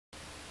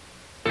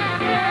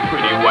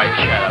white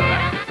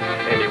Cadillac,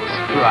 and it was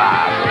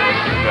fly from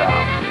the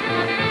south.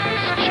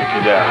 Let's check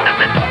it out.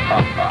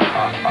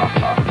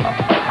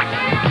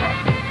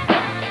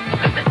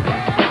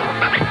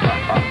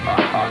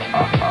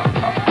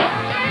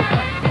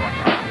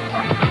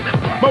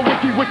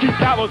 Wiki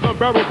dollars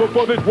unbearable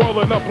for this world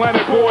and the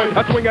planet, boy.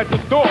 I swing at the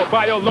store,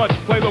 buy a lunch,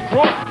 play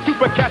lacrosse.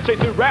 Super cat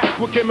chasing rats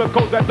with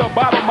chemicals at the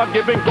bottom. I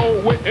give and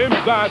go with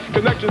enzymes,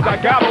 connections, I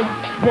got them.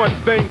 One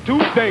thing, two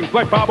things,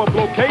 like Baba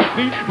Blow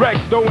Casey, Rex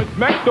Doe and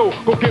Smack Doe.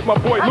 Go get my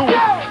boy Louis.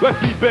 Let's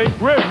see Ben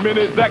Grimm in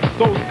his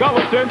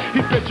exoskeleton.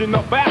 He's pitching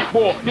the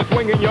fastball, you're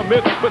swinging your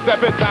miss for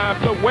 7 times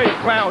away,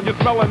 clown. You're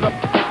smelling the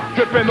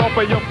dripping off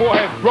of your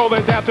forehead,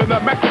 rolling down to New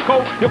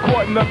Mexico. You're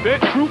caught in a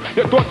bit true.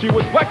 You thought you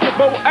was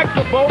flexible,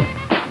 exible.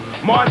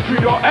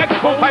 Montreal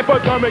Expo,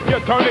 hypodermic, you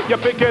turn it, you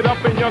pick it up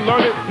and you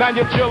learn it. Now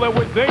you're chilling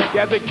with zinc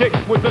as it kicks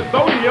with the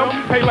sodium.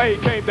 Pele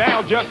came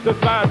down just to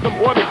sign some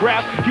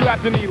autographs. Hugh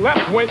Anthony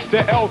left, went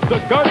to El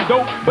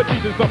Segundo, but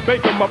Jesus a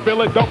baker, my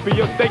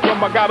Philadelphia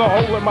steakum. I got a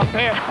hole in my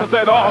pants, I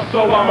said, oh,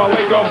 salam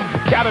alaikum.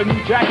 Got a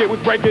new jacket,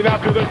 was breaking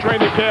out to the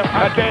training camp.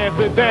 I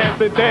danced and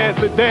danced and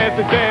danced and danced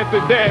and danced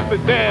and danced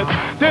and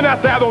danced. Then I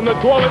sat on the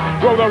toilet,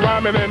 wrote a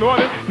rhyming and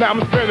on it. Now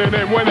I'm spinning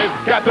and winning,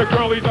 got the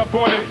girlies up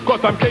on it, cause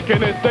I'm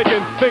kicking and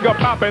sticking, finger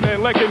popping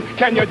and licking.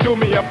 Can you do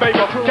me a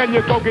favor? Can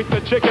you go get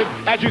the chicken?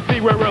 As you see,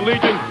 we're a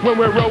legion. When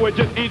we're row, we're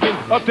just easing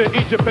up to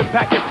Egypt and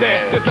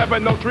Pakistan. There's never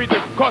no treason,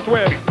 cause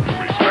we're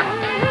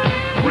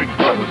Bring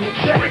brothers and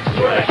checks,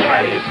 where that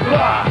caddy is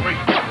fly.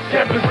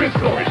 San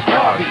Francisco is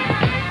Harvey.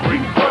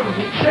 Bring brothers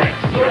and checks,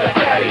 where that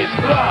caddy is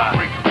fly.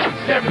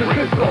 San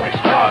Francisco is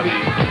Harvey.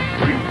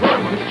 Bring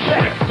brothers and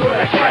checks, where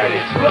that caddy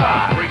is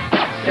fly.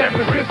 San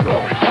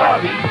Francisco is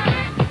Harvey.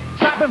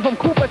 Chopping from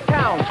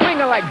Cooperstown,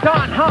 swinging like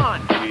Don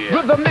Hahn.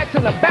 Rhythm X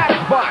in the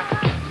batter's box.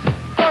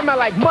 Firmer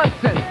like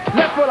Munson.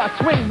 Left foot I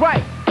swing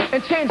right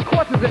and change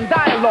courses in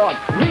dialogue.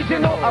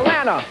 Regional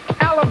Atlanta,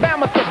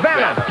 Alabama,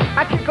 Savannah.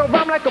 I kick a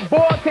rhyme like a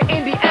ball to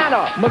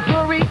Indiana.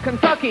 Missouri,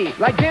 Kentucky,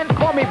 like then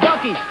call me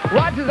Bucky.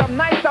 Rogers, I'm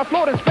nice, I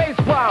float in space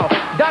proud.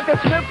 Dr.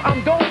 Smith,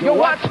 I'm dope, yo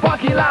watch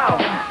Sparky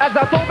Loud. As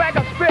I throw back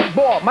a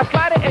spitball, my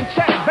slider and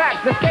check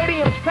back. The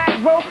stadium's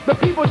packed, bro, the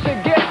people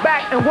should get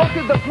back and walk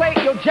to the plate,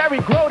 yo Jerry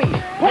Grody.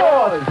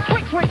 Pause,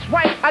 switch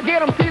right, I get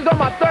them seized on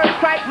my third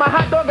strike. My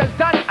hot dog is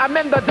done, I'm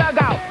in the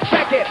dugout,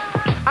 check it.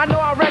 I know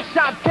I wreck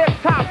shot, tip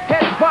top,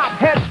 heads bop,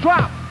 heads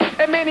drop.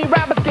 And many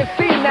rappers can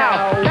see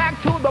now.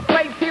 Back to the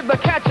plate, see the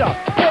catcher,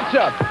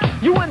 pitcher.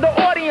 You in the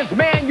audience,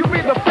 man, you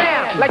be the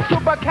fan. Like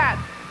Super Cat,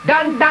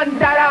 dun dun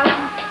da dun.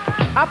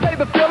 I play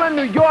the field in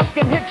New York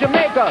and hit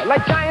Jamaica.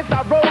 Like Giants,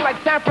 I roll like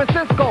San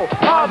Francisco,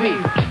 Harvey.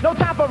 No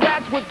time for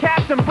rats with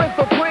caps and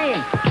Bristol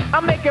cream.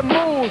 I'm making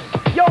moves,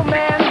 yo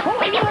man.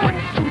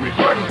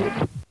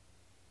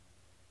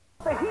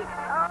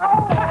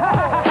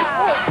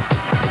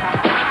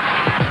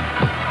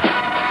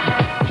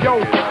 Yo,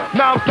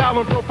 now I'm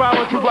styling,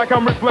 profiling, true like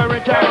I'm Ric Flair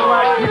in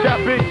Cadillac. We got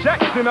big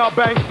checks in our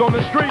banks on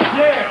the street,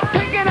 yeah.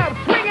 Picking up,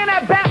 swinging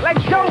that bat like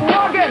Joe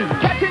Morgan.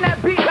 Catching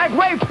that beat like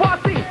Ray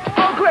Fosse,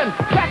 Oakland.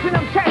 Catching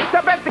them checks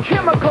up at the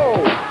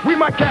chemical. We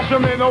might cash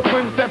them in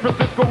Oakland, San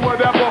Francisco,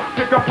 whatever.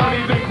 Pick up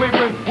honeys in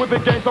Cleveland with the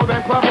game so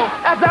damn clever.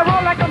 As I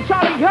roll like I'm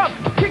Charlie Huck,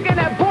 kicking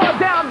that ball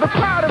down, the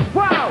crowd is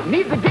wild.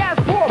 Needs the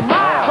gas for a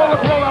mile. So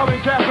let's roll out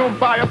in Captain,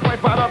 buy a plane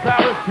out of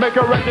Paris. Make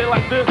a record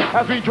like this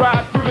as we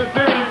drive through the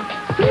city.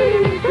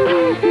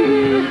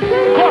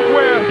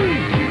 Crossware.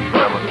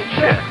 Brothers and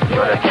checks,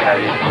 where that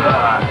caddy is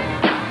fly.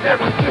 San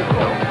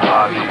Francisco,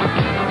 Harvey.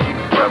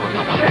 Brothers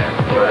and checks,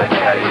 where that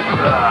caddy is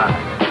fly.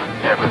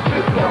 San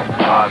Francisco,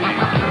 Harvey.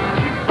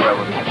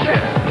 Brothers and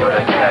checks, where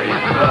that caddy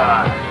is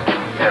fly.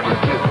 San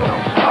Francisco,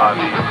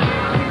 Harvey.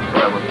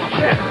 Brothers and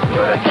checks,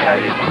 where that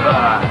caddy is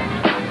fly.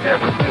 San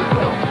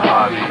Francisco,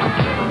 Harvey.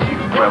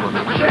 Brothers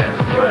and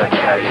checks, where that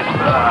caddy is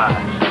fly.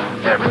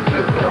 San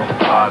Francisco,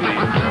 Harvey.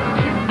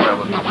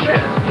 Brothers and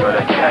checks, where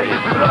that caddy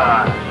is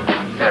fly.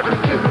 San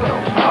Francisco,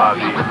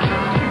 Harvey.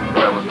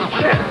 Brothers and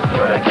checks,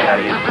 where that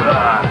caddy is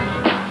fly.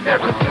 San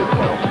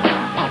Francisco,